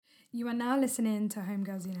You are now listening to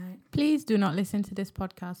Homegirls Unite. Please do not listen to this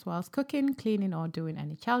podcast whilst cooking, cleaning, or doing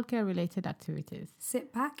any childcare related activities.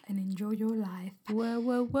 Sit back and enjoy your life.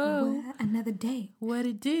 Whoa. Another day. What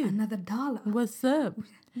it do? Another dollar. What's up?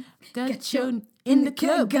 Get you in the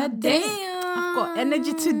club. Goddamn. I've got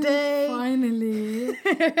energy today. Finally.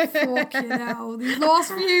 Fucking hell. These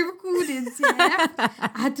last few recordings, yeah.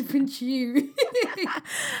 I had to pinch you.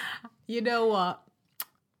 You know what?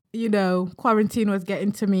 Quarantine was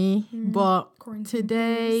getting to me, but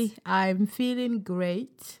today I'm feeling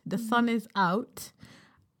great. The sun is out.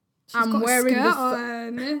 I'm wearing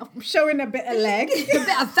on. I'm showing a bit of leg. A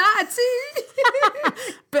bit of that too.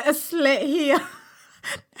 Bit of slit here.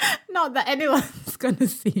 Not that anyone's gonna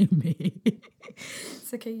see me.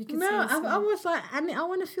 It's okay, you can see us. I was like, I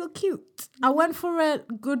want to feel cute. I went for a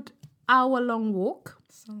good hour-long walk.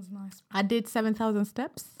 Sounds nice. I did 7,000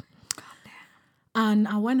 steps. And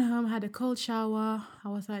I went home, had a cold shower. I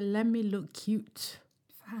was like, let me look cute.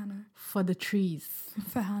 For Hannah. For the trees.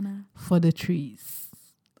 For Hannah. For the trees.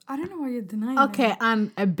 I don't know why you're denying Okay, that.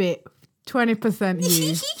 and a bit. 20%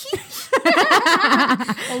 you.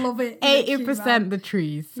 I love it. 80% the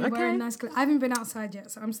trees. You're wearing nice clothes. I haven't been outside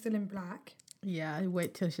yet, so I'm still in black. Yeah, I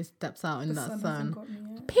wait till she steps out in that sun. Got me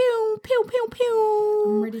yet. Pew, pew, pew, pew.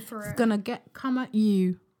 I'm ready for it. It's gonna come at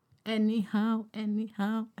you. Anyhow.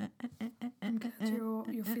 I'm glad you're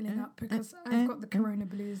feeling up because I've got the corona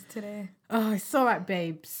blues today. Oh, it's all right,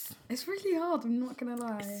 babes. It's really hard, I'm not gonna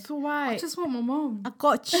lie. It's all right. I just want my mom. I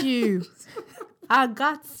got you. I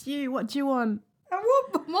got you. What do you want? I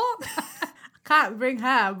want my mom. I can't bring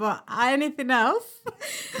her, but anything else?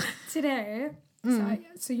 Today, so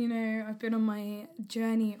I've been on my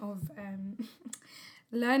journey of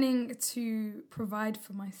learning to provide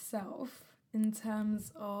for myself in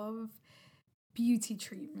terms of beauty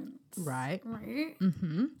treatments. Right.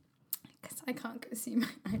 Mm-hmm. Because I can't go see my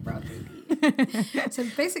eyebrow baby. So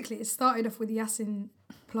basically, it started off with Yasin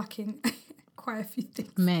plucking quite a few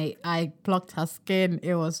things. Mate, I plucked her skin.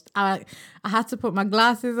 It was... I had to put my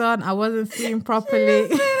glasses on. I wasn't seeing properly.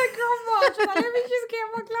 She was like, let me just get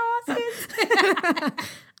my glasses.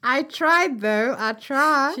 I tried though.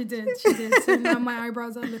 She did. So now my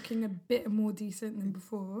eyebrows are looking a bit more decent than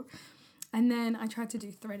before. And then I tried to do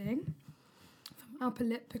threading from upper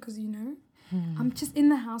lip because, I'm just in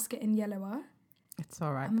the house getting yellower. It's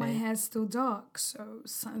all right, and my hair's still dark, so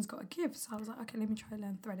something's got to give. So I was like, okay, let me try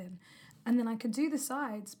learn threading. And then I could do the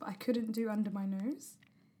sides, but I couldn't do under my nose.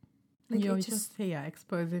 Like you're just here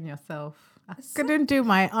exposing yourself. I couldn't do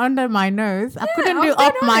my under my nose. I couldn't do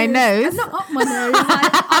up my nose. Not up my nose.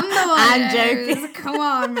 Like under my I'm nose. joking. Come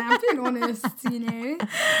on, man. I'm being honest,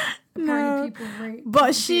 No, people rate.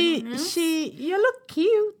 but you look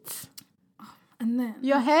cute. And then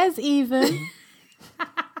your hair's even.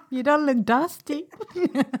 You don't look dusty.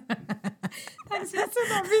 Thanks, yes,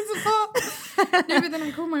 that means a lot. No, but then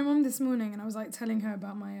I called my mum this morning and I was like telling her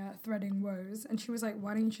about my threading woes, and she was like,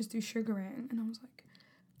 "Why don't you just do sugaring?" And I was like,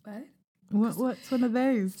 "What? What's one of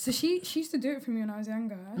those?" So she used to do it for me when I was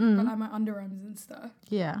younger, but like my underarms and stuff.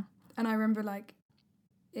 Yeah. And I remember like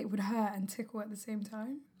it would hurt and tickle at the same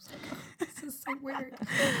time. I was like, oh, this is so weird.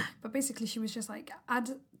 But basically, she was just like, add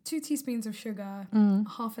 2 teaspoons of sugar,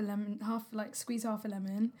 half a lemon, squeeze half a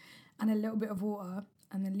lemon, and a little bit of water,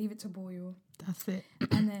 and then leave it to boil. That's it.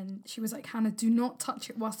 And then she was like, Hannah, do not touch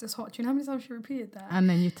it whilst it's hot. Do you know how many times she repeated that? And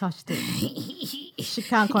then you touched it. She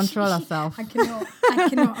can't control herself. I cannot.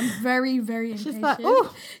 I'm very, very impatient. She's like,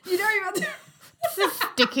 oh, you don't even. This is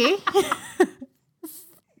sticky.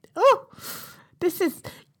 Oh, this is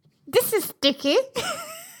sticky.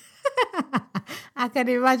 I can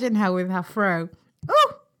imagine her with her fro.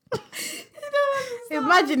 Oh,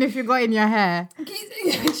 imagine if you got in your hair.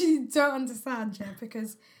 You don't understand, yeah,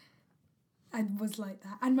 because I was like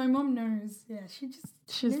that, and my mom knows. Yeah, she's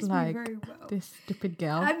knows like, me very well. This stupid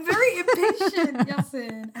girl. I'm very impatient,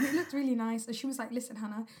 Yasin, and it looked really nice. And she was like, "Listen,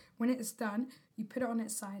 Hannah, when it's done, you put it on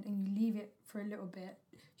its side and you leave it for a little bit.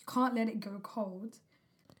 You can't let it go cold,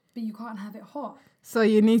 but you can't have it hot. So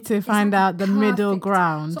you need to find out the middle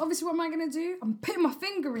ground. So obviously, what am I going to do? I'm putting my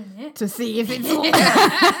finger in it to see if it's hot.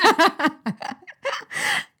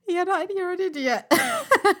 You're an idiot.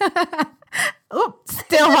 Oh,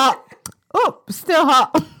 still hot. Oh, still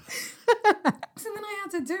hot. So then I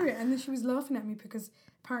had to do it, and then she was laughing at me because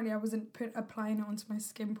apparently I wasn't applying it onto my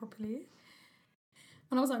skin properly.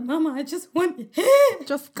 And I was like, Mama, I just want your hair.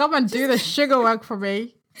 Just come and do the sugar work for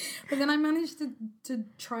me. But then I managed to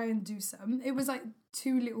try and do some. It was like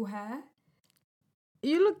 2 little hair.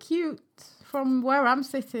 You look cute from where I'm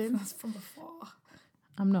sitting. That's from afar.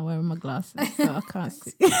 I'm not wearing my glasses, so I can't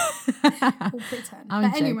see. We'll pretend. I'm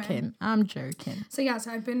But joking. anyway, I'm joking. so yeah,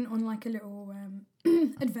 so I've been on like a little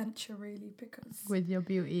adventure really because With your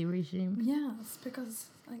beauty regime. yes, because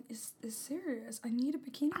like it's serious. I need a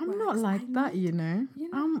bikini. I'm wax. not like that, need- you know. you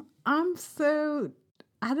know? I'm so,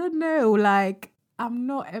 I don't know, like, I'm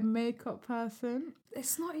not a makeup person.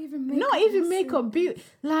 It's not even makeup. Not even it's makeup, beauty.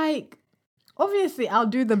 Like, obviously, I'll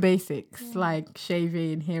do the basics, like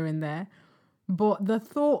shaving here and there. But the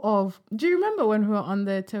thought of, do you remember when we were on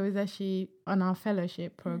the Towizeshi on our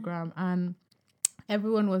fellowship program and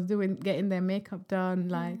everyone was getting their makeup done,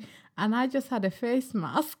 like, and I just had a face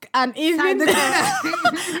mask, and even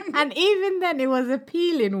and even then it was a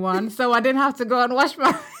peeling one, so I didn't have to go and wash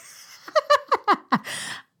my.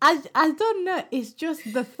 I don't know. It's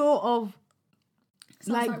just the thought of.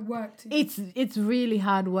 Sounds like work to you. It's really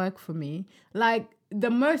hard work for me. Like the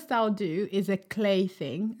most I'll do is a clay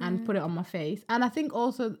thing and put it on my face. And I think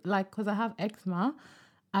also like because I have eczema,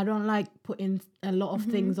 I don't like putting a lot of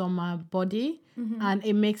things on my body, and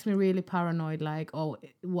it makes me really paranoid. Like, oh,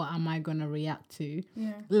 what am I gonna react to?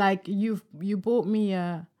 Yeah. Like you bought me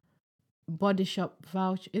a Body Shop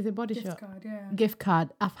voucher. Is it Body Gift Shop? card, yeah. Gift card.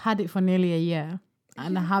 I've had it for nearly a year,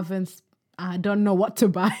 and I don't know what to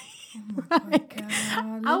buy. Oh my God.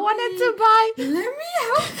 I wanted to buy. Let me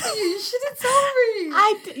help you. You should have told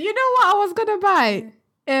me. You know what I was gonna buy?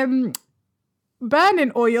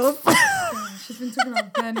 Burning oils. Yeah, she's been talking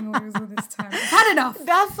about burning oils all this time. I've had enough.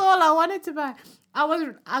 That's all I wanted to buy.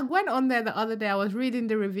 I went on there the other day. I was reading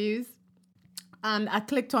the reviews, and I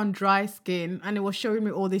clicked on dry skin, and it was showing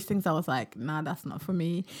me all these things. I was like, nah, that's not for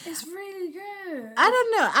me. It's really good. I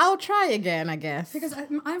don't know. I'll try again, I guess. Because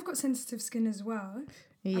I've got sensitive skin as well.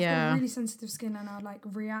 I've Yeah. got really sensitive skin, and I like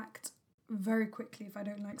react very quickly if I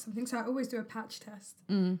don't like something. So I always do a patch test,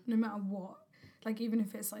 no matter what. Like even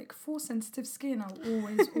if it's like for sensitive skin, I'll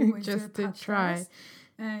always Just do a to patch try. test.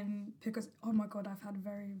 Because oh my God, I've had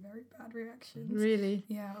very, very bad reactions. Really?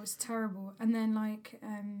 Yeah, it was terrible. And then like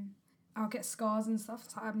I'll get scars and stuff.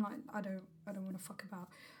 So I'm like, I don't want to fuck about.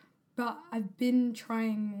 But I've been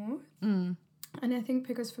trying more. And I think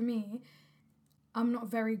because for me, I'm not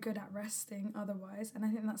very good at resting otherwise. And I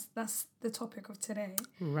think that's the topic of today.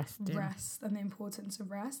 Resting. Rest and the importance of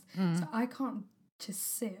rest. So I can't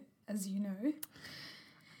just sit, as you know.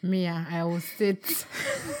 Mia, I will sit.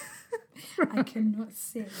 I cannot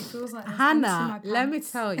sit. It feels like there's ants in Hannah, my let me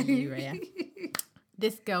pants. tell you, yeah.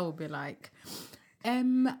 This girl will be like,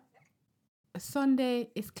 Sunday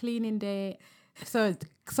is cleaning day. So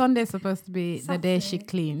Sunday is supposed to be the day she Saturday,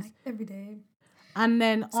 cleans. like, every day. And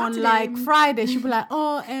then on Saturday. like Friday, she'll be like,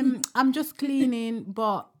 oh, I'm just cleaning.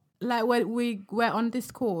 But like when we're on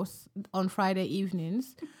this course on Friday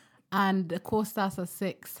evenings and the course starts at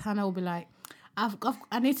 6, Hannah will be like,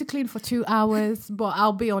 I need to clean for 2 hours, but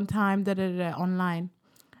I'll be on time, online.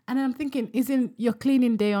 And then I'm thinking, isn't your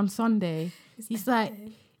cleaning day on Sunday? He's like,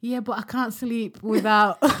 yeah, but I can't sleep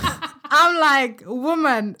without. I'm like,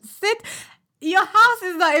 woman, sit. Your house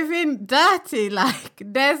is not even dirty. Like,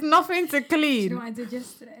 there's nothing to clean. Do you know what I did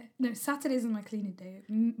yesterday? No, Saturdays is my cleaning day.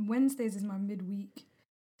 Wednesdays is my midweek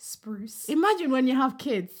spruce. Imagine when you have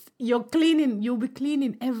kids, you'll be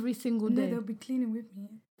cleaning every single No, day. they'll be cleaning with me.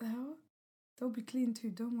 The hell? They'll be clean too,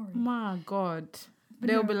 don't worry. My God. But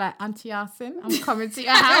They'll no. be like, Auntie Yasin, I'm coming to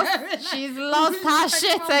your house. She's lost her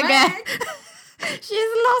shit my again. bag. She's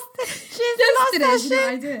lost her Yesterday, you know shit. what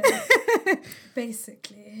I did?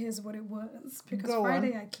 Basically, here's what it was. Because Go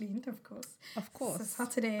Friday on. I cleaned, of course. Of course. So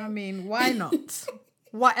Saturday. I mean, why not?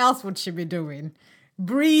 What else would she be doing?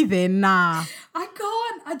 Breathing? Nah. I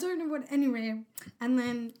can't. I don't know what. Anyway, and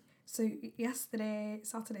then so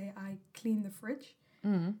Saturday, I cleaned the fridge,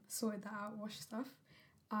 sorted that out, washed stuff.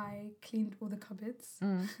 I cleaned all the cupboards.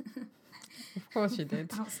 Of course she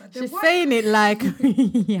did. Outside. She's saying it like,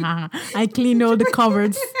 yeah, I cleaned all the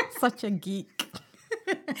cupboards. Such a geek.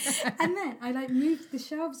 And then I like moved the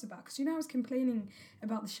shelves about because I was complaining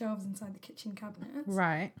about the shelves inside the kitchen cabinets.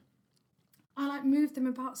 Right. I like moved them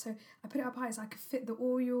about so I put it up high so I could fit the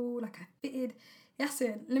oil. Like I fitted.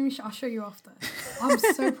 Yasin, I'll show you after. I'm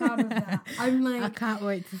so proud of that. I'm like, I can't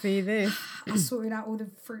wait to see this. I sorted out all the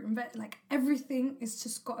fruit and veg. Like everything is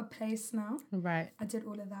just got a place now. Right. I did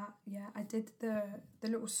all of that. Yeah, I did the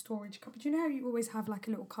little storage cupboard. You know how you always have like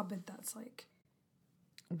a little cupboard that's like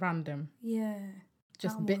Random. yeah.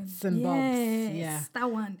 Just that bits one. and bobs. Yes, Yeah.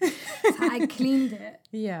 that one. So I cleaned it.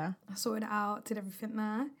 Yeah. I sorted it out, did everything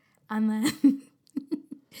there, and then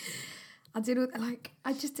I did all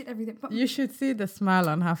I just did everything. But You should see the smile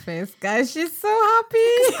on her face, guys. She's so happy.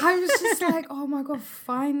 I was just like, oh my God,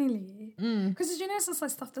 finally. Because it's just like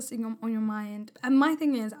stuff that's on your mind. And my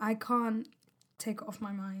thing is, I can't take it off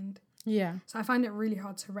my mind. Yeah. So I find it really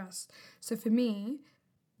hard to rest. So for me,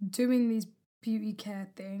 doing these beauty care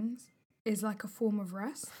things is like a form of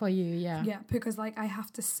rest. For you, yeah. Yeah, because like I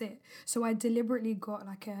have to sit. So I deliberately got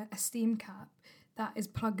like a steam cap that is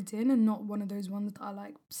plugged in and not one of those ones that I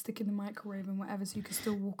like stick in the microwave and whatever, so you can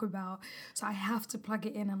still walk about. So I have to plug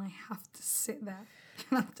it in and I have to sit there.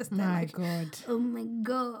 And I'm just there My like, God. oh my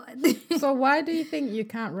God. So why do you think you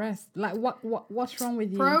can't rest? Like, what's wrong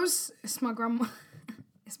with you? Bros, it's my grandma.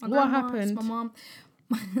 It's my What grandma. happened? It's my mom.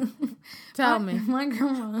 Tell me. My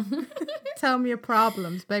grandma. Tell me your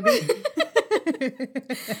problems, baby.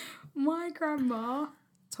 My grandma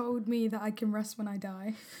told me that I can rest when I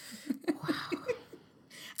die. Wow.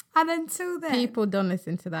 And until then... People don't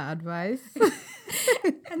listen to that advice.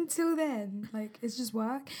 Until then, like, it's just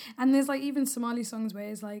work. And there's, like, even Somali songs where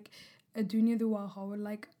it's, like, Adunya duwaha,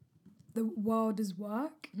 like, the world is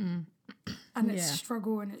work. And it's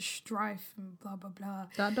struggle and it's strife and blah, blah, blah.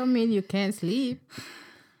 That don't mean you can't sleep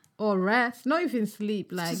or rest. Not even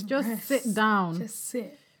sleep. Like, just sit down. Just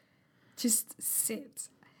sit. Just sit.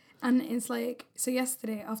 And it's like, so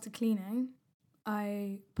yesterday after cleaning,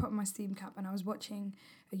 I put on my steam cap and I was watching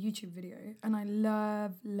a YouTube video, and I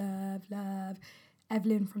love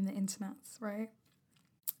Evelyn from the internet, right?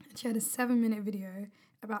 And she had a 7-minute video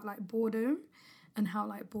about like boredom and how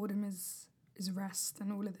like boredom is rest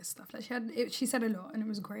and all of this stuff. Like she said a lot and it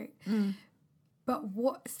was great. But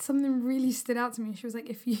something really stood out to me. She was like,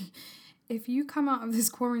 if you come out of this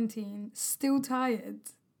quarantine still tired,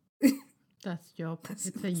 that's your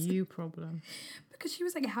it's a you problem. Because she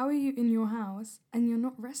was like, how are you in your house and you're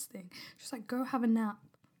not resting? She was like, go have a nap.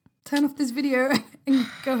 Turn off this video and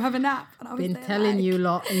go have a nap. And I was been telling you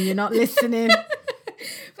lot and you're not listening.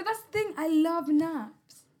 But that's the thing. I love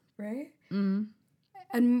naps, right?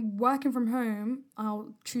 And working from home,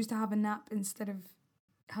 I'll choose to have a nap instead of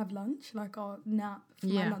have lunch. Like I'll nap for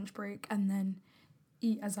my lunch break and then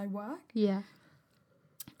eat as I work. Yeah.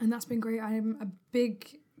 And that's been great. I am a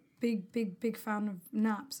big fan of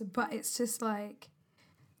naps. But it's just like,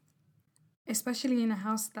 especially in a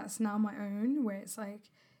house that's now my own, where it's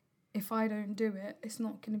like, if I don't do it, it's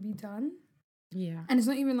not going to be done. Yeah. And it's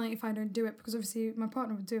not even like if I don't do it, because obviously my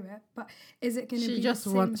partner would do it, but is it going to be She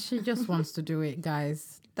just wants to do it,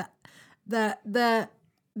 guys. The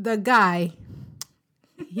guy,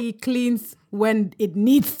 he cleans when it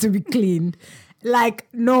needs to be cleaned, like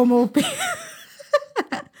normal people.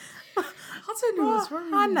 I don't know what's wrong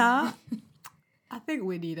with Hannah, I think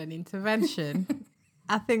we need an intervention.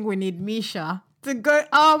 I think we need Misha to go.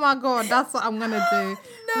 Oh my God, that's what I'm gonna do.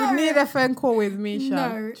 No. We need a phone call with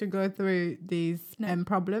Misha to go through these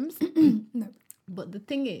problems. No. But the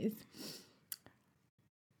thing is,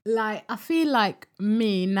 like, I feel like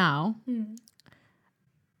me now,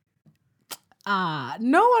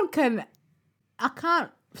 no one can, I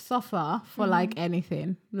can't suffer for like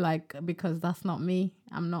anything, like, because that's not me.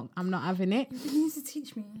 I'm not having it. You need to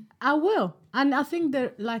teach me. I will. And I think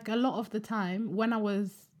that like a lot of the time when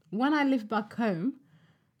I lived back home,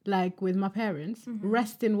 like with my parents,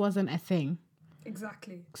 resting wasn't a thing.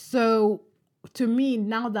 Exactly. So to me,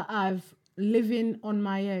 now that I've living on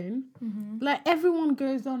my own, like everyone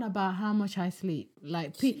goes on about how much I sleep.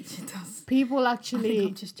 Like she does. People actually, I think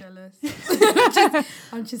I'm just jealous.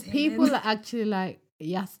 I'm just hating. people are actually like,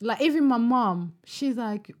 yes, like even my mom, she's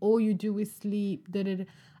like, all you do is sleep.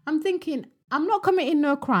 I'm thinking, I'm not committing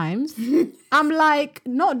no crimes. I'm like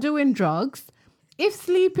not doing drugs. If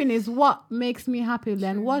sleeping is what makes me happy,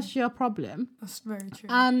 then what's your problem? That's very true.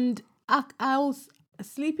 And I also,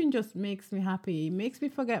 sleeping just makes me happy. It makes me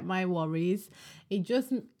forget my worries. It's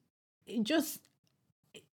just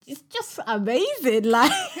amazing.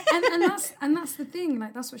 Like, and that's the thing.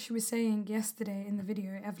 Like that's what she was saying yesterday in the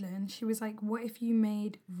video, Evelyn. She was like, "What if you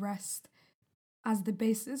made rest as the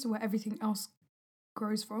basis where everything else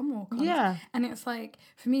grows from?" Or comes? Yeah. And it's like,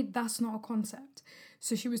 for me, that's not a concept.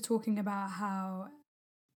 So she was talking about how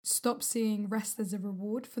stop seeing rest as a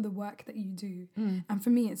reward for the work that you do. And for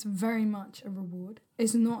me, it's very much a reward.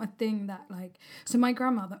 It's not a thing that like... So my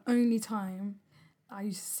grandma, the only time I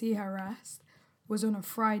used to see her rest was on a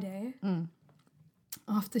Friday.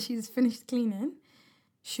 After she's finished cleaning,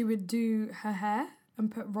 she would do her hair and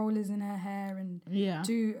put rollers in her hair and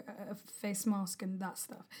do a face mask and that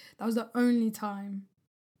stuff. That was the only time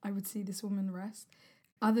I would see this woman rest.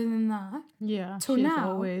 Other than that, till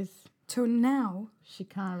now, she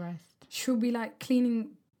can't rest. She'll be like cleaning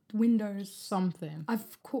windows. Something.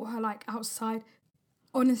 I've caught her like outside.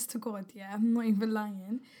 Honest to God, I'm not even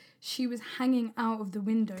lying. She was hanging out of the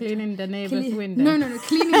window. Cleaning the neighbour's window. No,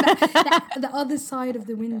 cleaning the other side of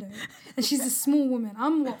the window. And she's a small woman.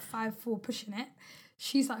 I'm 5'4", pushing it.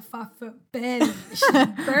 She's like 5 foot barely. She's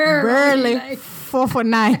barely like,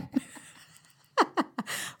 4'9".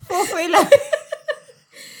 4'11".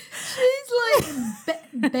 She's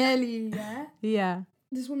like barely, yeah. Yeah.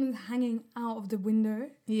 This woman's hanging out of the window,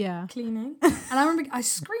 Yeah. cleaning. And I remember I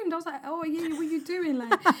screamed. I was like, oh, yeah, what are you doing?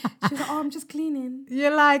 Like, she was like, oh, I'm just cleaning.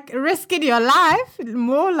 You're like risking your life.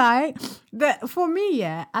 More like that for me,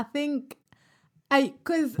 yeah. I think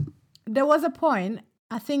because there was a point,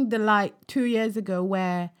 I think like 2 years ago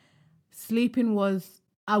where sleeping was,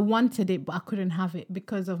 I wanted it, but I couldn't have it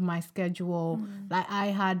because of my schedule. Like I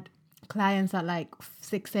had clients at like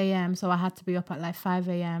 6 a.m. So I had to be up at like 5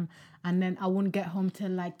 a.m. And then I wouldn't get home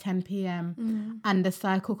till like 10 p.m. And the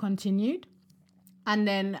cycle continued. And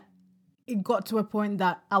then it got to a point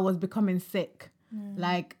that I was becoming sick,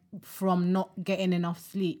 like from not getting enough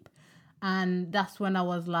sleep. And that's when I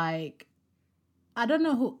was like, I don't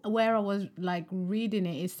know where I was like reading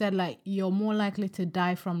it. It said like, you're more likely to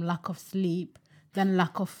die from lack of sleep than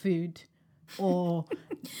lack of food. Or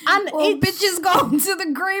bitches gone to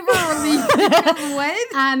the grave early.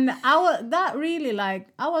 What? And that really like,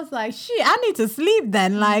 I was like, shit, I need to sleep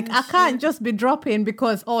then. Like, I can't just be dropping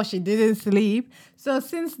because, she didn't sleep. So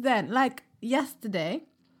since then, like yesterday,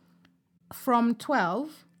 from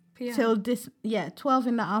 12 PM. till 12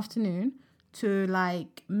 in the afternoon to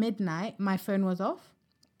like midnight, my phone was off.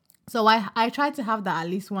 So I try to have that at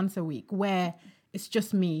least once a week where it's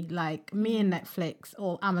just me, like me and Netflix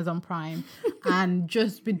or Amazon Prime, and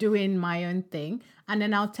just be doing my own thing. And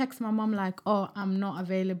then I'll text my mom like, oh, I'm not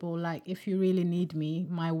available. Like, if you really need me,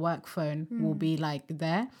 my work phone will be like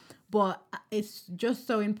there. But it's just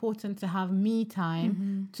so important to have me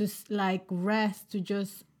time to like rest, to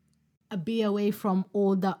just be away from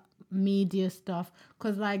all that media stuff.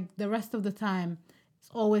 Because like the rest of the time, it's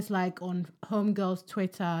always like on Homegirl's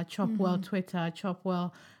Twitter, Chopwell Twitter,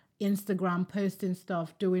 Chopwell Instagram, posting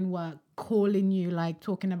stuff, doing work, calling you, like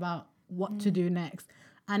talking about what to do next.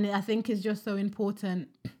 And I think it's just so important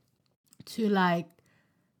to like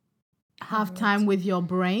have time with your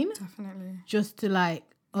brain. Definitely. Just to like,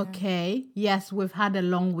 okay, yes, we've had a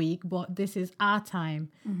long week, but this is our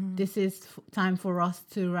time. This is time for us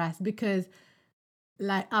to rest. Because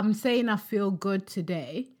like I'm saying, I feel good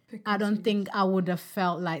today. I don't think I would have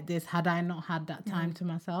felt like this had I not had that time to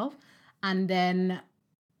myself. And then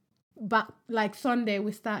but like Sunday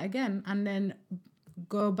we start again and then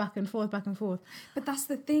go back and forth. But that's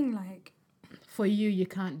the thing, like for you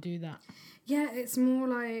can't do that. Yeah, it's more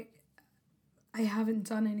like I haven't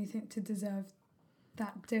done anything to deserve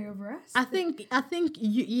that day of rest. I think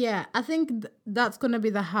that's gonna be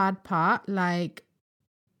the hard part, like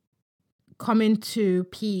coming to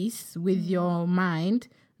peace with your mind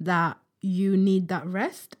that you need that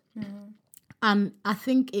rest. And I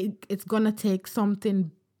think it's gonna take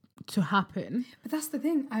something to happen. But that's the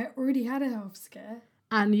thing. I already had a health scare.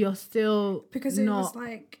 And you're still because it was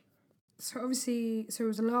like, so obviously, so it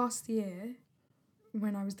was last year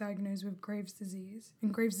when I was diagnosed with Graves' disease.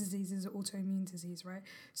 And Graves' disease is an autoimmune disease, right?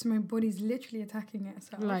 So my body's literally attacking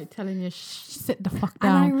itself. Like telling you, sit the fuck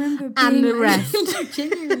down. And I remember being and the rest.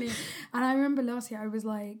 genuinely. And I remember last year I was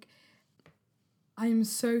like, I'm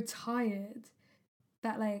so tired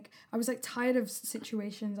that like, I was like tired of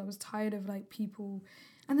situations. I was tired of like people.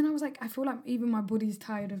 And then I was like, I feel like even my body's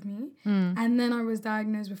tired of me. And then I was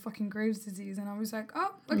diagnosed with fucking Graves' disease. And I was like,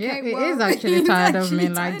 oh, okay, yeah, it is actually tired of me.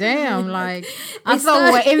 Like, damn, like, I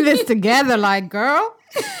thought we're in this together, like, girl.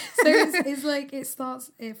 So it's like,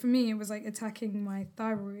 for me, it was like attacking my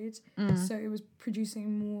thyroid. So it was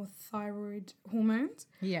producing more thyroid hormones.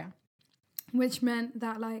 Yeah. Which meant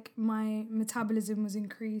that like my metabolism was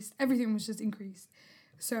increased. Everything was just increased.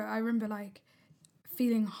 So I remember like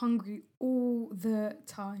feeling hungry all the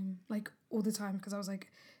time, because I was like,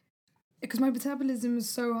 because my metabolism was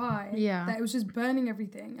so high that it was just burning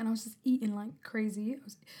everything, and I was just eating like crazy.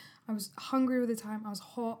 I was hungry all the time. I was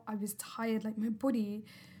hot. I was tired. Like my body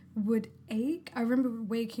would ache. I remember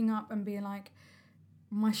waking up and being like,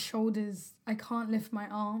 my shoulders, I can't lift my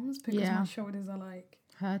arms because my shoulders are like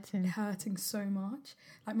hurting so much.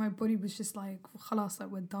 Like my body was just like, khalas, like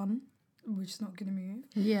we're done. We're just not gonna move.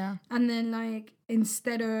 Yeah. And then like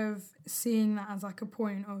instead of seeing that as like a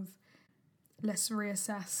point of let's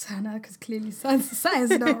reassess Sana, because clearly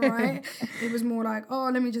Sana's not right, it was more like,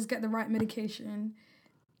 oh, let me just get the right medication.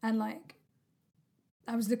 And like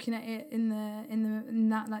I was looking at it in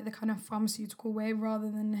that like the kind of pharmaceutical way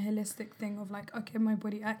rather than the holistic thing of like, okay, my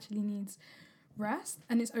body actually needs rest.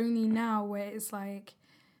 And it's only now where it's like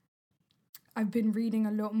I've been reading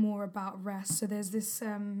a lot more about rest. So there's this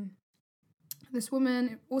this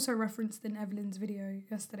woman, also referenced in Evelyn's video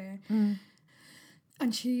yesterday,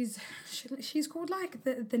 And she's called like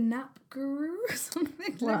the nap guru or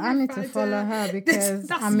something. Well, I need to follow her because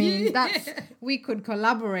we could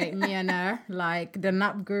collaborate, me and her, like the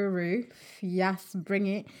nap guru. Yes, bring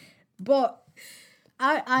it. But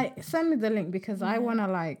I send me the link because I want to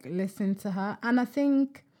like listen to her, and I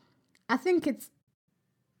think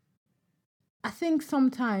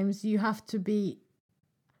sometimes you have to be.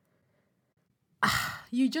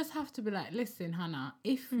 You just have to be like, listen, Hannah,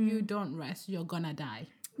 if you don't rest, you're gonna die.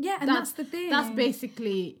 Yeah, and that's the thing. That's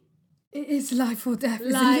basically... It is life or death.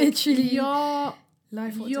 Like, it's literally your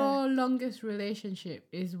death. longest relationship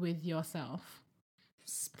is with yourself.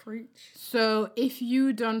 Preach. So if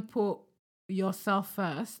you don't put yourself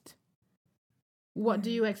first, what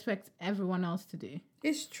do you expect everyone else to do?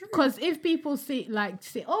 It's true. Because if people say,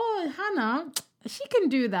 oh, Hannah, she can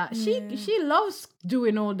do that. She loves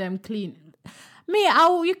doing all them clean. Me,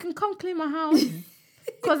 you can come clean my house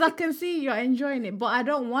because I can see you're enjoying it. But I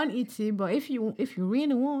don't want you to. But if you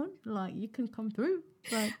really want, like, you can come through.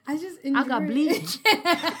 Like, I got bleach.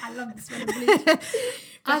 I love the smell of bleach.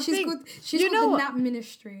 She's called the Nap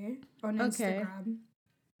Ministry on Instagram.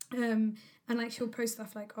 And like she'll post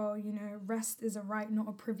stuff like, oh, you know, rest is a right, not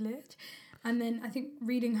a privilege. And then I think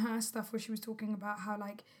reading her stuff where she was talking about how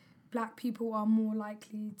like Black people are more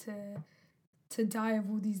likely to die of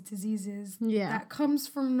all these diseases that comes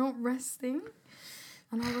from not resting.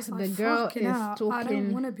 And I was like, the girl is talking. I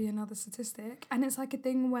don't want to be another statistic. And it's like a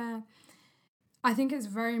thing where I think it's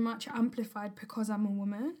very much amplified because I'm a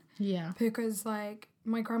woman. Yeah. Because like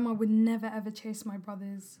my grandma would never ever chase my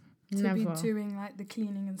brothers to be doing like the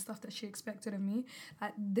cleaning and stuff that she expected of me.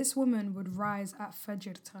 Like this woman would rise at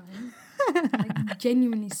Fajr time, like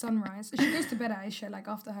genuinely sunrise. She goes to bed at Aisha, like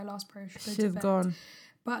after her last prayer. She's gone.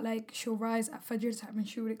 But like she'll rise at Fajr time and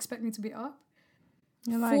she would expect me to be up.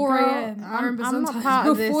 You're like, 4 a.m. I'm not part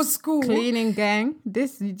of this school. Cleaning gang.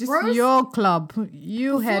 This is just your club.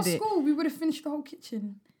 You had it. Before school, we would have finished the whole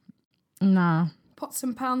kitchen. Nah. Pots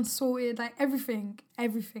and pans sorted, like everything.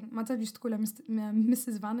 My dad used to call her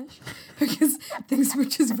Mrs. Vanish because things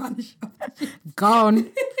would just vanish.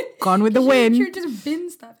 Gone with the wind. She would just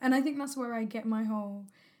bin stuff. And I think that's where I get my whole,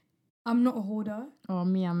 I'm not a hoarder. Oh,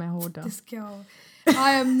 me, I'm a hoarder. This girl.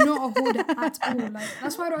 I am not a hoarder at all. Like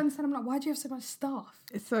that's why I don't understand. I'm like, why do you have so much stuff?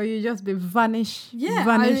 So you just be vanish. Yeah,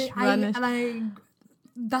 vanish.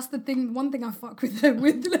 That's the thing. One thing I fuck with her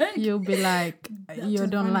with, like you'll be like, you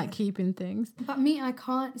don't like keeping things. But me, I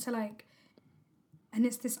can't. So like, and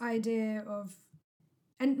it's this idea of,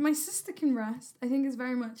 and my sister can rest. I think it's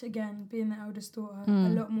very much again being the eldest daughter. A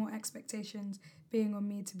lot more expectations being on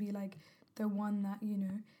me to be like the one that, you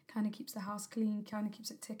know, kind of keeps the house clean, kind of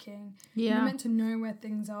keeps it ticking. Yeah. You're meant to know where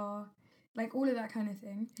things are, like all of that kind of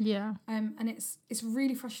thing. Yeah. And it's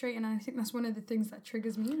really frustrating, and I think that's one of the things that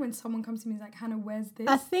triggers me when someone comes to me and is like, Hannah, where's this?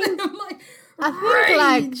 I think I'm like, I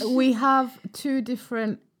think like we have two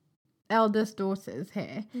different eldest daughters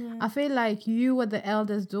here. Yeah. I feel like you were the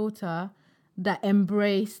eldest daughter that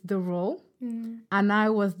embraced the role, and I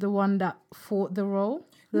was the one that fought the role.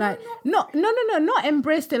 Like, no, not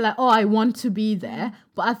embraced it like, oh, I want to be there.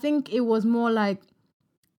 But I think it was more like,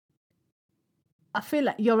 I feel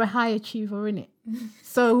like you're a high achiever, innit?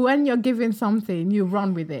 So when you're given something, you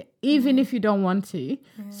run with it, even if you don't want to. Yeah.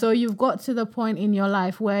 So you've got to the point in your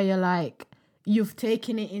life where you're like, you've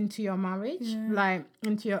taken it into your marriage, like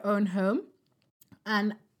into your own home.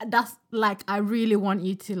 And that's like, I really want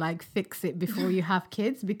you to like fix it before you have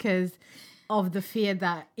kids because of the fear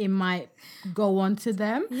that it might go on to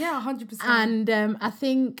them. Yeah, 100%. And I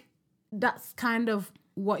think that's kind of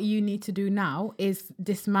what you need to do now is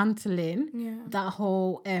dismantling that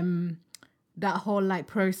whole like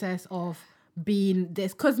process of being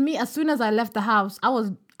this. Because me, as soon as I left the house, I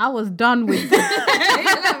was done with it.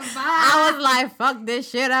 I was like, fuck this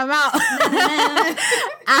shit, I'm out.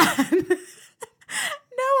 And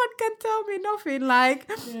no one can tell me nothing. Like,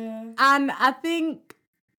 and I think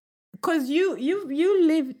because you've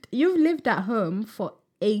lived at home for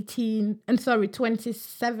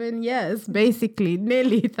 27 years, basically,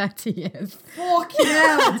 nearly 30 years. Fucking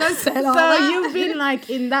hell, don't say that. So you've been like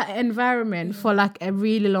in that environment for like a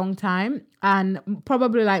really long time, and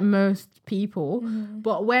probably like most people.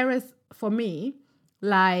 But whereas for me,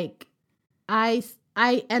 like I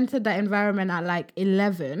entered that environment at like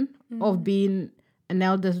 11 of being an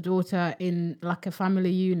eldest daughter in like a family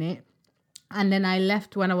unit. And then I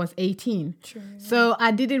left when I was 18. True, yeah. So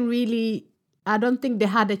I don't think they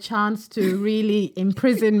had a chance to really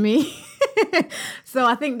imprison me. So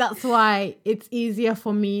I think that's why it's easier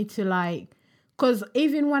for me to like, because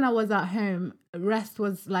even when I was at home, rest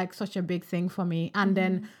was like such a big thing for me. And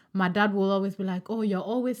then my dad will always be like, oh, you're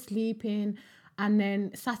always sleeping. And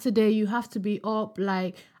then Saturday you have to be up.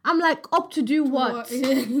 Like, I'm like, up to do what?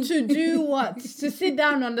 To do what? To sit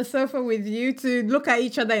down on the sofa with you, to look at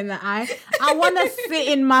each other in the eye. I want to sit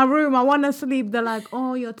in my room. I want to sleep. They're like,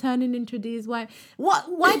 oh, you're turning into these white.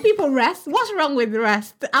 Why people rest? What's wrong with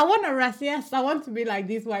rest? I want to rest. Yes, I want to be like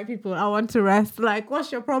these white people. I want to rest. Like,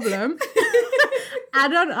 what's your problem? I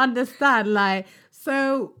don't understand. Like,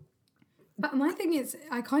 so. But my thing is,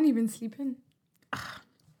 I can't even sleep in.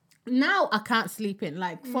 Now I can't sleep in.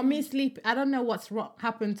 Like, for me, sleep, I don't know what's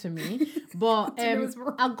happened to me, but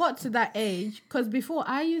I got to that age, because before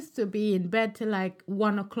I used to be in bed till like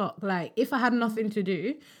 1 o'clock. Like, if I had nothing to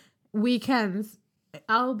do, weekends,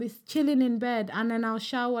 I'll be chilling in bed and then I'll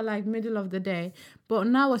shower like middle of the day. But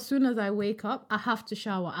now as soon as I wake up, I have to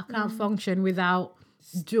shower. I can't function without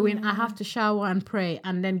doing, I have to shower and pray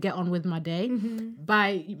and then get on with my day.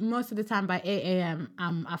 By most of the time, by 8 a.m,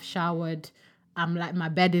 I've showered. I'm like, my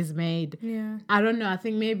bed is made. Yeah. I don't know. I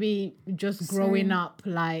think maybe just growing up,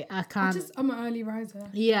 like, I can't. I'm an early riser.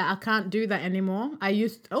 Yeah, I can't do that anymore. I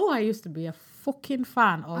used to be a fucking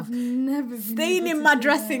fan of I've never been staying in my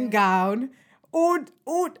dressing gown. I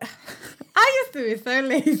used to be so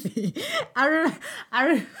lazy. I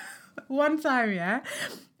remember one time, yeah,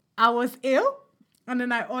 I was ill and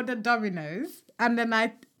then I ordered Domino's, and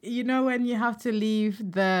then you know when you have to leave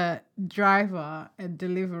the driver a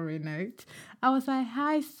delivery note, I was like,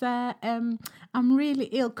 hi, sir, I'm really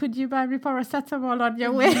ill. Could you buy me paracetamol on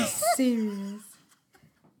your way? Serious?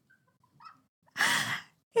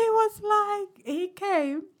 He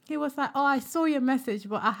came. He was like, oh, I saw your message,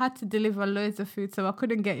 but I had to deliver loads of food, so I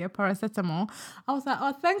couldn't get your paracetamol. I was like,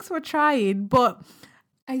 oh, thanks for trying, but...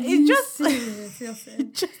 Are you just serious?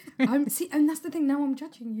 And that's the thing. Now I'm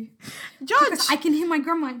judging you. Because I can hear my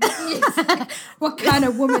grandma. What kind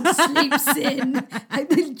of woman sleeps in? I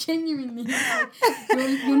genuinely,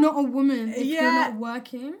 you're not a woman if you're not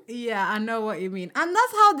working. Yeah, I know what you mean, and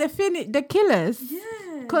that's how they finish the killers.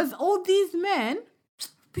 Yeah, because all these men,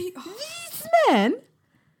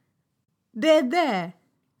 they're there.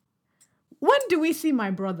 When do we see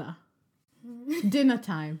my brother? Dinner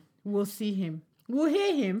time. We'll see him. We'll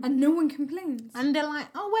hear him. And no one complains. And they're like,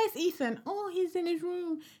 oh, where's Ethan? Oh, he's in his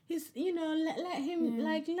room. He's, let him,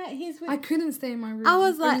 let his... I couldn't stay in my room. I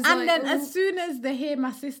was like, then as soon as they hear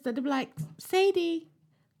my sister, they'll be like, Sadie,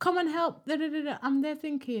 come and help. I'm there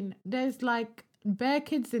thinking, there's like bare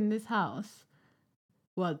kids in this house.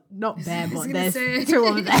 Well, not bare, but there's two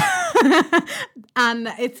of them. And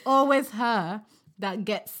it's always her that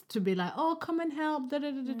gets to be like, oh, come and help.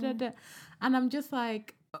 And I'm just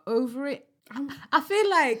like, over it. I feel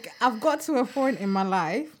like I've got to a point in my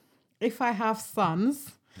life, if I have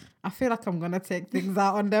sons, I feel like I'm going to take things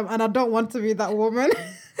out on them, and I don't want to be that woman.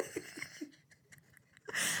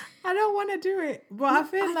 I don't want to do it, but I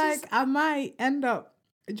feel like I might end up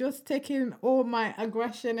just taking all my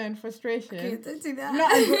aggression and frustration. Okay, don't do that.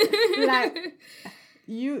 Like,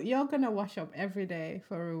 you're going to wash up every day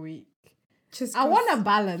for a week. I want to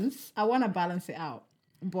balance it out,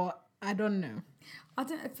 but I don't know.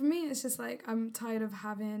 For me, it's just like I'm tired of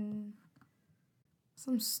having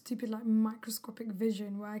some stupid like microscopic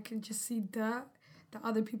vision where I can just see dirt that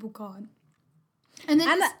other people can't. And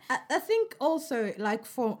I think also like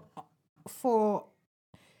for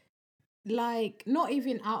like not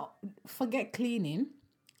even out, forget cleaning,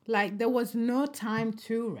 like there was no time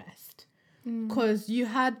to rest because you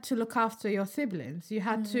had to look after your siblings, you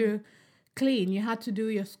had to clean, you had to do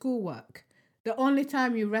your schoolwork. The only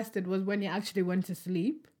time you rested was when you actually went to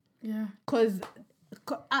sleep. Yeah. Because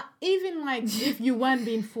even like if you weren't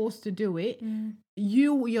being forced to do it,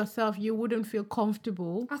 you yourself, you wouldn't feel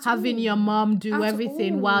comfortable having your mom do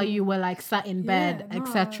everything while you were like sat in bed,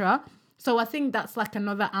 etc. So I think that's like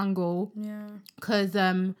another angle. Yeah. Because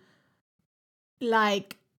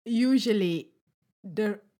like usually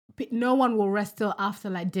no one will rest till after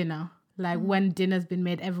like dinner. Like when dinner's been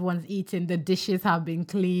made, everyone's eating, the dishes have been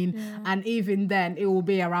clean. Yeah. And even then, it will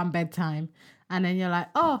be around bedtime. And then you're like,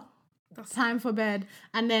 oh, that's time for bed.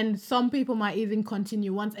 And then some people might even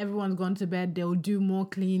continue. Once everyone's gone to bed, they'll do more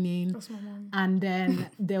cleaning. That's my mom. And then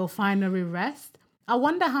they'll finally rest. I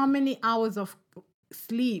wonder how many hours of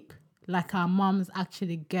sleep like our moms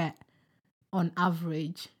actually get on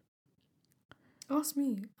average. Ask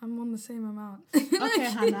me. I'm on the same amount. Okay,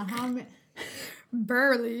 Hannah, how many?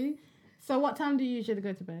 Barely. So what time do you usually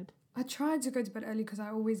go to bed? I try to go to bed early because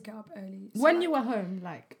I always get up early. So when you were home,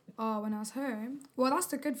 like... Oh, when I was home? Well, that's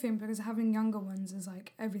the good thing because having younger ones is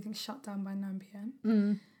like everything's shut down by 9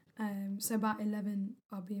 p.m. So about 11,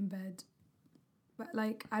 I'll be in bed. But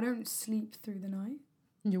like, I don't sleep through the night.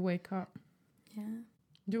 You wake up? Yeah.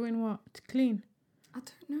 Doing what? To clean? I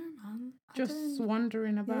don't know, man. Just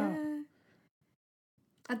wandering about. Yeah.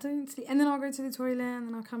 I don't sleep. And then I'll go to the toilet and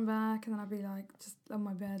then I'll come back and then I'll be like just on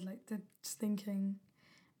my bed, like just thinking.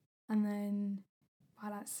 And then by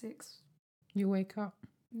like 6. You wake up.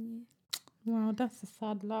 Yeah. Wow, that's a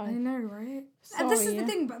sad life. I know, right? Sorry, And this is the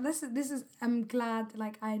thing, but this is I'm glad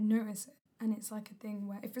like I notice it. And it's like a thing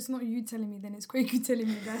where if it's not you telling me, then it's Kwaku telling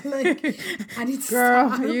me that like I need to Girl,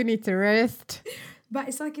 stop. you need to rest. But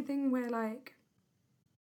it's like a thing where like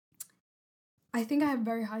I think I have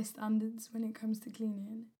very high standards when it comes to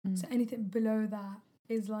cleaning. So anything below that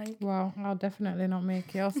is like... Well, I'll definitely not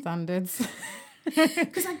make your standards.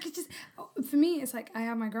 Because I could just... For me, it's like I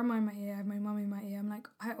have my grandma in my ear, I have my mum in my ear.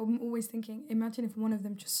 I'm always thinking, imagine if one of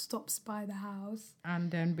them just stops by the house. And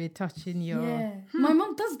then be touching your... Yeah. My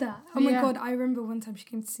mum does that. Oh my Yeah. God, I remember one time she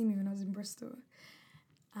came to see me when I was in Bristol.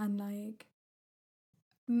 And like...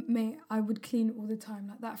 Mate, I would clean all the time.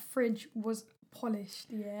 Like that fridge was... polished,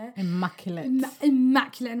 yeah, Immaculate.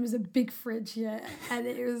 Immaculate, and it was a big fridge, yeah. And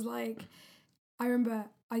it was like, I remember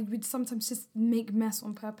I would sometimes just make mess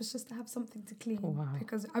on purpose just to have something to clean. Wow.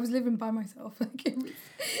 Because I was living by myself. Like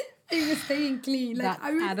it was staying clean. Like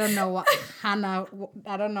I don't know what Hannah.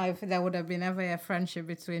 I don't know if there would have been ever a friendship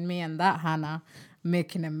between me and that Hannah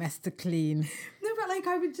making a mess to clean. No, but like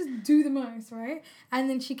I would just do the most, right? And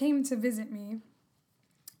then she came to visit me,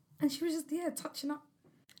 and she was just touching up.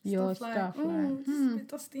 Your Stuff stuff, it's a bit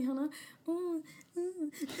dusty, Hannah.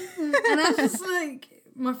 And I was just like,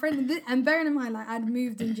 my friend, and bearing in mind, like, I'd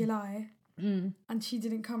moved in July, and she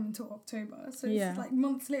didn't come until October. So it's just, like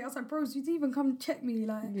months later, I was like, bros, you'd even come check me,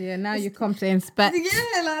 like. Yeah, now you come to inspect.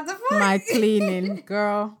 Yeah, like the fuck. My cleaning,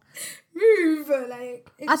 girl. Move, like.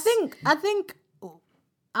 I think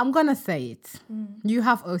I'm gonna say it. You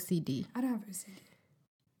have OCD. I don't have OCD.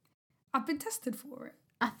 I've been tested for it.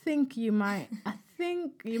 I think you might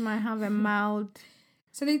have a mild.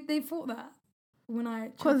 So they thought that when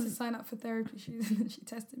I tried to sign up for therapy, she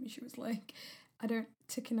tested me. She was like, I don't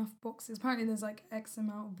tick enough boxes. Apparently there's like X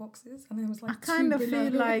amount of boxes, and there was like I kind of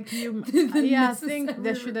feel like you. I think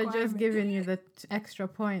they should have just given you the extra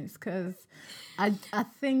points because I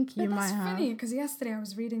think you might have. That's funny because yesterday I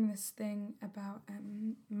was reading this thing about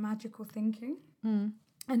magical thinking, and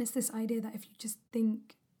it's this idea that if you just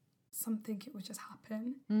think something, it would just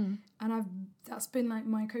happen. And that's been like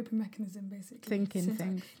my coping mechanism basically. Thinking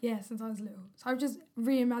things. Since I was little. So I've just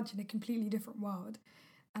reimagined a completely different world,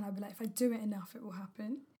 and I'd be like, if I do it enough, it will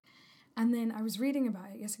happen. And then I was reading about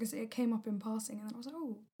it, because it came up in passing, and then I was like,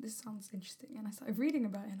 oh, this sounds interesting. And I started reading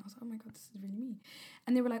about it, and I was like, oh my God, this is really me.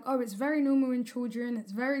 And they were like, oh, it's very normal in children,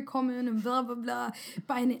 it's very common, and blah, blah, blah.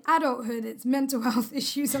 But in adulthood, it's mental health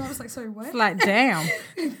issues. And I was like, sorry, what? It's like, damn.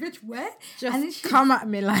 Bitch, what? Just come at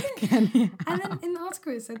me like anyhow. And then in the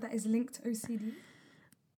article, it said that it's linked to OCD.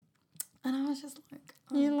 And I was just like...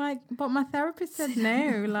 Oh. You're like, but my therapist said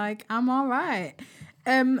no, like, I'm all right.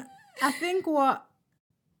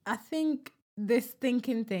 I think this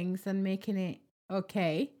thinking things and making it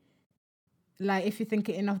okay, like if you think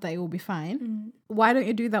it enough that it will be fine, why don't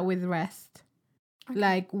you do that with rest? Okay.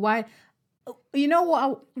 Like, why? You know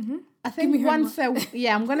what? I think once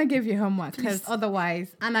I'm going to give you homework because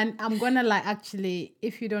otherwise, and I'm going to like actually,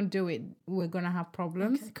 if you don't do it, we're going to have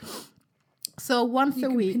problems. Okay, cool. So once a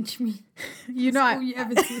week. Pinch me. You know, all you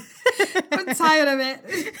ever do. I'm tired of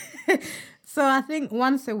it. So I think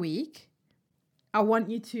once a week, I want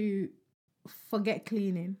you to forget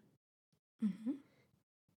cleaning.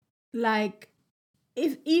 Like,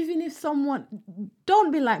 even if someone,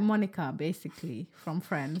 don't be like Monica, basically, from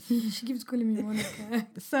Friends. She keeps calling me Monica.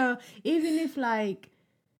 So even if like,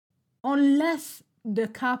 unless the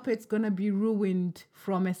carpet's gonna be ruined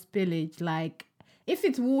from a spillage, like if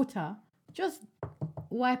it's water, just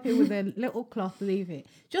wipe it with a little cloth, leave it.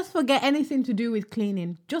 Just forget anything to do with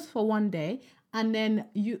cleaning, just for one day, and then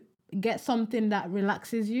you get something that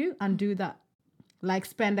relaxes you and do that. Like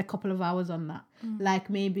spend a couple of hours on that. Like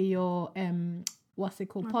maybe your what's it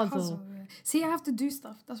called? Puzzle. Yeah. See, I have to do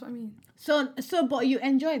stuff. That's what I mean. So but you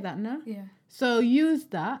enjoy that, no? Yeah. So use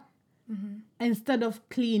that instead of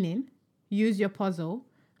cleaning. Use your puzzle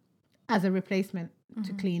as a replacement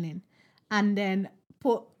to cleaning, and then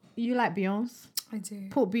you like Beyonce. I do.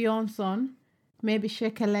 Put Beyonce on. Maybe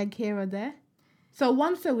shake a leg here or there. So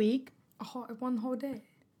once a week. One whole day.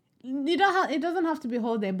 You don't have. It doesn't have to be a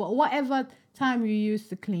whole day, but whatever time you use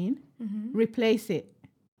to clean, replace it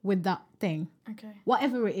with that thing. Okay.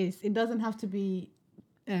 Whatever it is, it doesn't have to be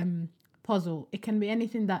puzzle. It can be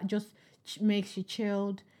anything that just makes you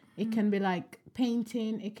chilled. It can be like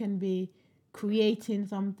painting. It can be creating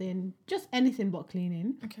something. Just anything but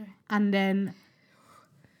cleaning. Okay. And then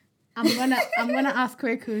I'm gonna ask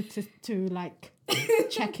Kwaku to like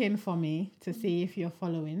check in for me to see if you're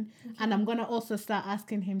following. Okay. And I'm going to also start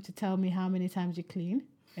asking him to tell me how many times you clean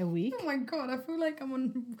a week. Oh my God, I feel like I'm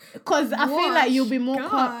on. Because I feel like you'll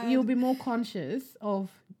be more conscious of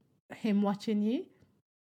him watching you.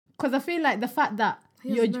 Because I feel like the fact that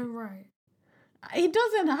he has no right. He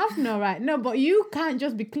doesn't have no right. No, but you can't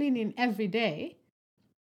just be cleaning every day.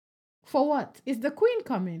 For what? Is the queen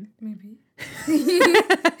coming? Maybe. You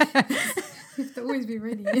have to always be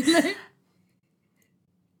ready.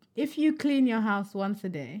 If you clean your house once a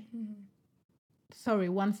day,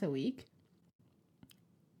 once a week,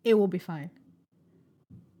 it will be fine.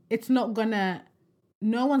 It's not gonna,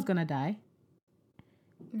 no one's gonna die.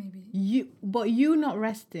 Maybe. But you not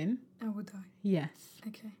resting. I will die. Yes.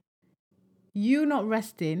 Okay. You not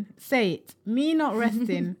resting, say it. Me not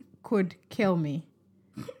resting could kill me.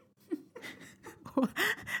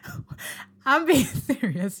 I'm being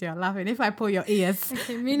serious, you're laughing. If I pull your ears.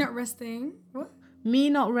 Okay, me not resting. What? Me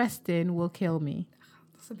not resting will kill me.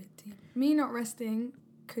 That's a bit deep. Me not resting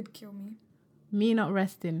could kill me. Me not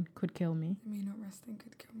resting could kill me. Me not resting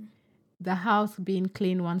could kill me. The house being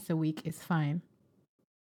cleaned once a week is fine.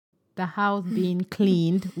 The house being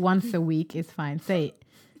cleaned once a week is fine. Say it.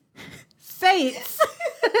 Say it.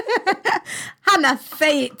 Hannah,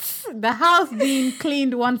 say it. The house being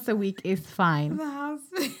cleaned once a week is fine. The house.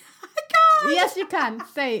 I can't. Yes, you can.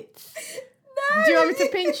 Say it. No. Do you want me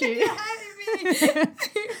to pinch you?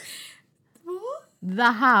 What?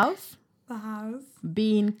 The house. The house.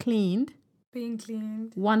 Being cleaned. Being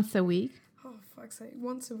cleaned. Once a week. Oh, fuck's sake.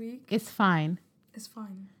 Once a week. It's fine. It's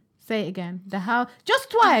fine. Say it again. The house. Just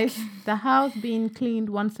twice. Okay. The house being cleaned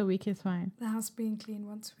once a week is fine. The house being cleaned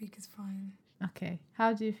once a week is fine. Okay.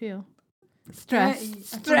 How do you feel? Stress. 30.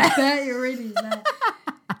 Stress. 30 already. Like.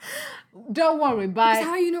 Don't worry. Bye. Because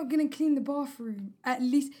how are you not going to clean the bathroom? At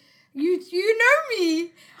least, you know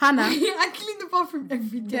me. Hannah. I clean the bathroom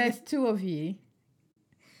every day. There's two of you.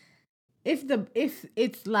 If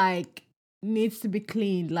it's like needs to be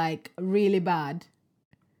cleaned like really bad,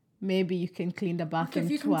 maybe you can clean the bathroom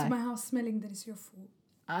twice. If you come to my house smelling, then it's your fault.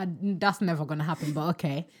 That's never gonna happen, but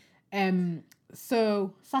okay.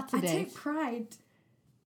 So Saturday. I take pride.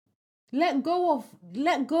 Let go.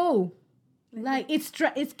 Like it's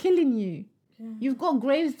killing you. Yeah. You've got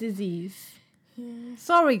Graves' disease. Yeah.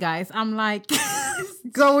 Sorry, guys. I'm like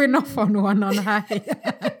going off on one on high.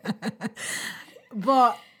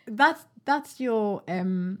 But that's your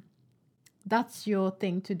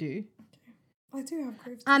thing to do. I do have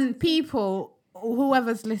Graves' disease. And people,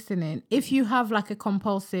 whoever's listening, if you have like a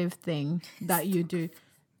compulsive thing that you do,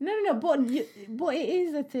 no, but it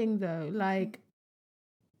is a thing though. Like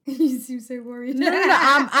you seem so worried. No.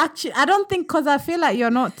 I don't think, because I feel like you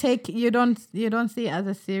don't see it as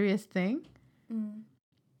a serious thing,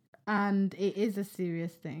 and it is a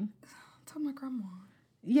serious thing. Tell my grandma.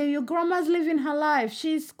 Yeah, your grandma's living her life.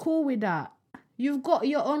 She's cool with that. You're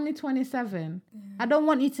only 27. Yeah. I don't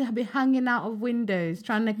want you to be hanging out of windows,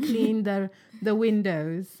 trying to clean the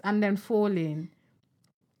windows and then falling.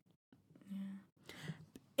 Yeah.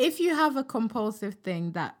 If you have a compulsive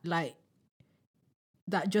thing that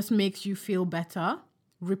just makes you feel better,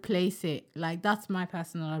 replace it. Like, that's my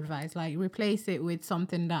personal advice. Like, replace it with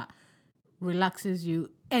something that relaxes you.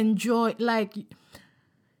 Enjoy, like,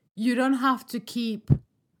 you don't have to keep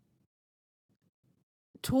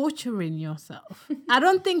torturing yourself. I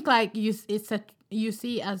don't think like you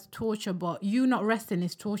see it as torture, but you not resting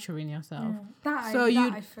is torturing yourself.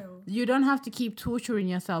 I feel. You don't have to keep torturing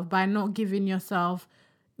yourself by not giving yourself.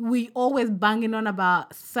 We always banging on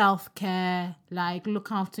about self-care, like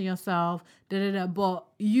look after yourself, but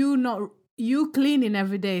you cleaning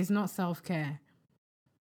every day is not self-care.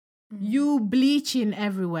 You bleaching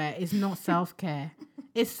everywhere is not self-care.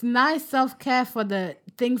 It's nice self-care for the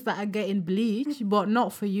things that are getting bleached, but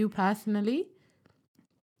not for you personally.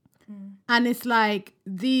 And it's like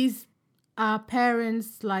these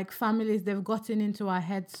parents, like families, they've gotten into our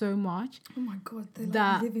head so much. Oh my God, they're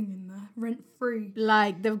like living in there rent-free.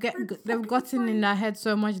 Like they've gotten in our head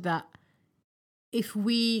so much that if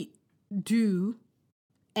we do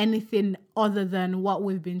anything other than what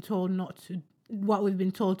we've been told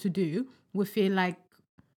to do, we feel like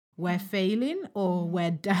we're failing or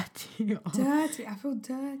we're dirty. Dirty. I feel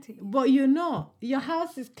dirty. But you're not. Your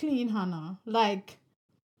house is clean, Hannah. Like,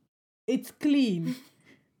 it's clean.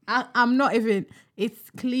 I'm not even.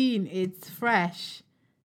 It's clean. It's fresh.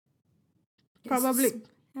 Probably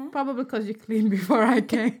because you cleaned before I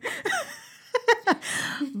came.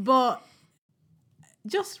 But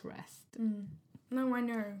just rest. No, I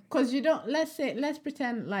know. Because you don't. Let's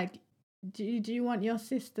pretend like. Do you want your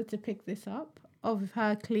sister to pick this up? Of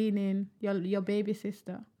her cleaning, your baby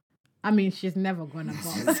sister? I mean, she's never gonna I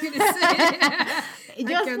box. was gonna say, It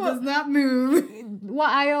that girl does not move. what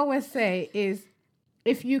I always say is,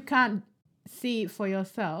 if you can't see it for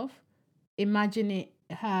yourself, imagine it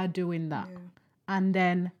her doing that, Yeah. and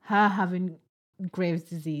then her having Graves'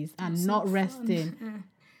 disease and That's not fun. resting. Yeah.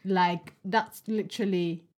 Like, that's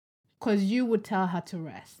literally because you would tell her to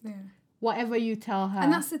rest. Yeah. Whatever you tell her,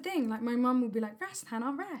 And that's the thing. Like, my mum will be like, "Rest,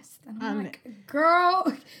 Hannah, rest," and I'm And like,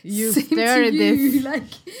 "Girl, you same to started you." this. Like,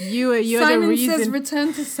 you're the Simon says, reason.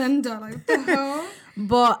 "Return to sender." Like, what the hell?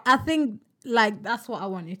 But I think, like, that's what I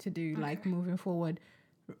want you to do. Like, Okay. moving forward,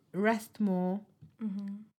 rest more,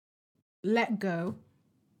 Mm-hmm. let go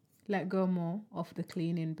more of the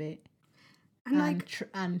cleaning bit, And like,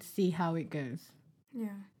 and see how it goes. yeah,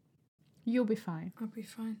 You'll be fine. I'll be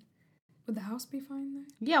fine. Would the house be fine though?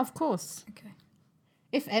 Yeah, of course. Okay.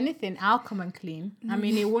 If anything, I'll come and clean. I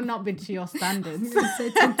mean, it will not be to your standards. So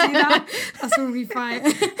Tina, that's when we fight.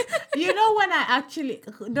 You know, when I actually,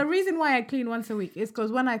 the reason why I clean once a week is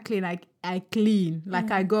because when I clean, I clean.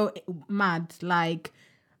 Like, I go mad. Like,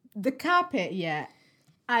 the carpet, yeah.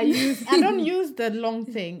 I don't use the long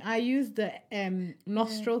thing. I use the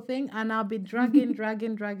nostril thing, and I'll be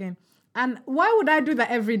dragging. And why would I do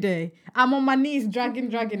that every day? I'm on my knees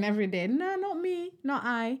dragging every day. No, not me, not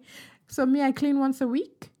I. So me, I clean once a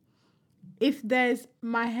week. If there's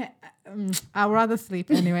my hair, I'd rather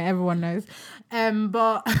sleep anyway. Everyone knows.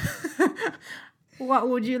 But what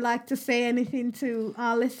would you like to say? Anything to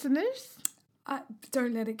our listeners?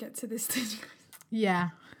 Don't let it get to this stage. Yeah.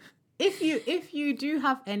 If you do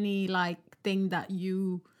have any like thing that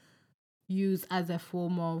you use as a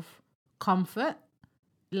form of comfort,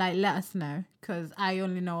 like, let us know, because I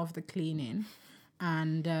only know of the cleaning,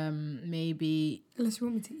 and maybe. Unless you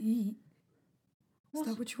want me to eat. Is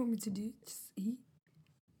that what you want me to do? Just eat?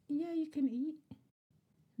 Yeah, you can eat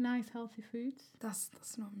nice healthy foods. That's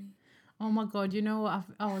not me. Oh my god! You know what?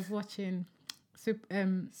 I was watching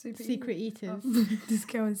Secret Eaters. This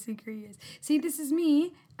girl is Secret Eaters. See, this is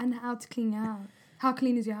me and how to clean your house. How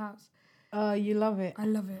clean is your house? You love it. I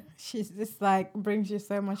love it. She's just like brings you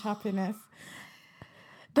so much happiness. I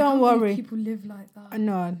Don't can't believe worry. people live like that.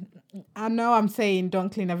 No, I know I'm saying don't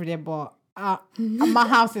clean every day, but my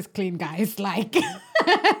house is clean, guys. Like,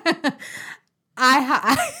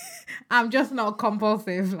 I'm just not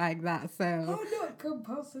compulsive like that. So, not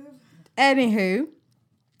compulsive. anywho,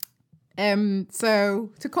 so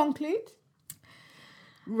to conclude,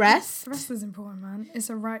 rest. Rest is important, man. It's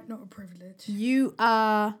a right, not a privilege. You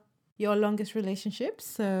are your longest relationship,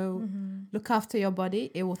 so look after your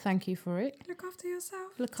body. It will thank you for it. Look after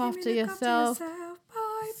yourself. Look Timmy, after look yourself. After yourself.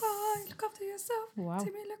 Bye. Look after yourself. Wow.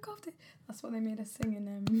 Timmy, look after. That's what they made us sing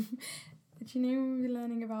in. Did you know when we were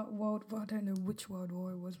learning about World War? I don't know which World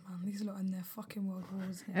War it was, man. These lot in their fucking World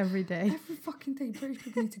Wars. Yeah. Every day. Every fucking day. British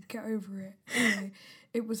people need to get over it. Anyway,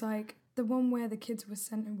 it was like the one where the kids were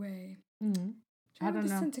sent away. I don't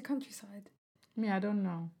know. Sent to countryside. I don't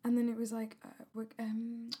know. And then it was like, what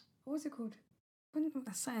was it called? When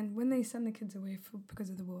they send the kids away because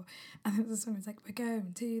of the war, and then the song was like, "We're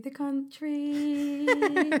going to the country,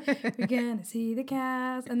 we're gonna see the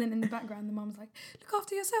cows," and then in the background the mum's like, "Look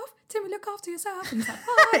after yourself, Timmy, look after yourself," and he's like,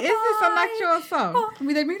 "Bye, Is this an actual song? bye." I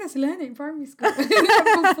mean, they made us learn it in primary school. They had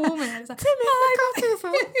to perform it. It's like, Timmy, "Bye, look after bye."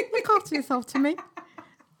 yourself. Look after yourself, Timmy.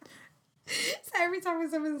 So every time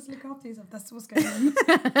someone says "look after yourself," that's what's going on.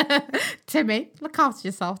 Timmy, look after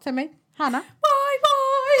yourself, Timmy. Hannah.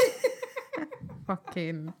 Bye.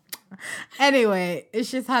 Fucking. Anyway,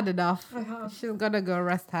 she's had enough. I have. She's gonna go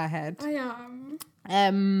rest her head. I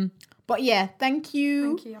am. But yeah, thank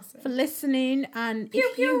you, Thank you, Yasser. for listening. And Pew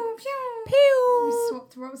if you pew. We pew,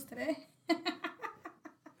 swapped roles today.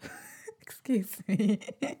 excuse me.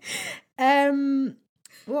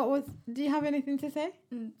 What was? Do you have anything to say?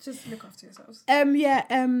 Just look after yourselves. Yeah.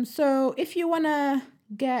 So if you wanna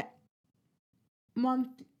get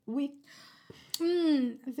week.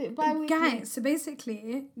 Is it bi-weekly? Guys, so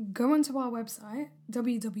basically, go onto our website,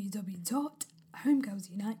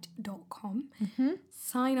 www.homegirlsunite.com.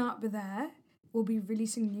 Sign up there. We'll be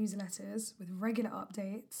releasing newsletters with regular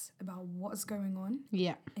updates about what's going on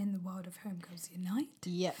Yeah. in the world of Homegirls Unite.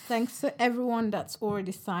 Yeah. Thanks to everyone that's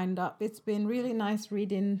already signed up. It's been really nice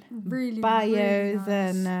reading Really, bios really nice.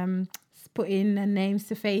 and putting names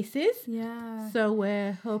to faces. Yeah. So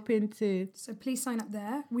we're hoping to. So please sign up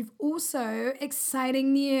there. We've also,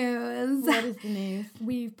 exciting news. What is the news?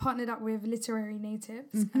 We've partnered up with Literary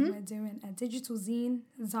Natives and we're doing a digital zine,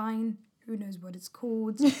 who knows what it's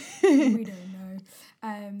called, we don't know,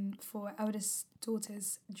 for eldest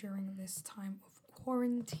daughters during this time of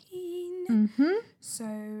quarantine.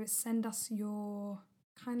 So send us your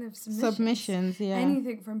kind of submissions. Yeah.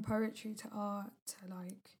 Anything from poetry to art to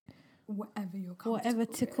like whatever you're comfortable Whatever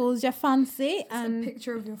with. tickles your fancy. Just And a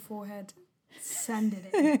picture of your forehead. Send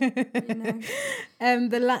it in.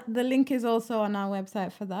 The link is also on our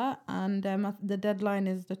website for that, and the deadline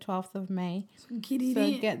is the 12th of May. So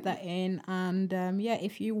Get that in, and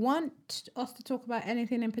if you want us to talk about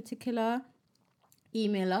anything in particular,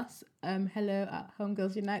 email us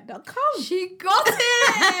hello@homegirlsunite.com. She got it.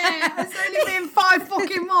 It's only been 5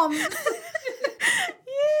 fucking months.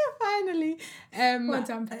 Finally. Well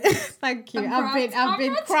done, Paige. Thank you. I'm I've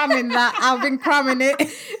been cramming that. I've been cramming it.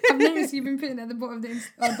 I've noticed you've been putting it at the bottom of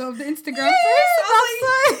the Instagram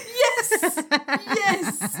post.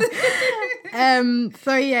 Yes.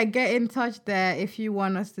 So yeah, get in touch there if you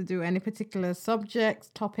want us to do any particular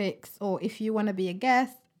subjects, topics, or if you want to be a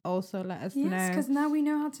guest. Also, let us know. Yes, because now we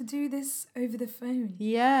know how to do this over the phone.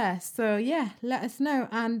 Yeah, so let us know,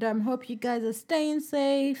 and hope you guys are staying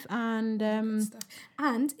safe. And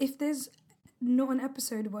and if there's not an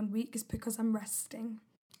episode 1 week, it's because I'm resting.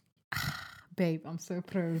 Babe, I'm so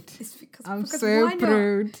proud. It's because I'm because so why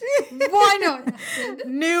proud. Not? Why not?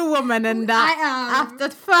 New woman and that. I am. After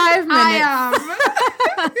 5 minutes. I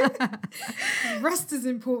am. Rest is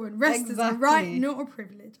important. Rest is a right, not a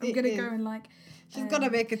privilege. I'm going to go and like... She's going to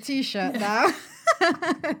make a t-shirt now.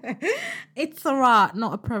 It's a right,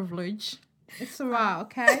 not a privilege. It's a right,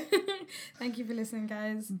 okay? Thank you for listening,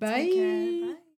 guys. Bye. Take care. Bye.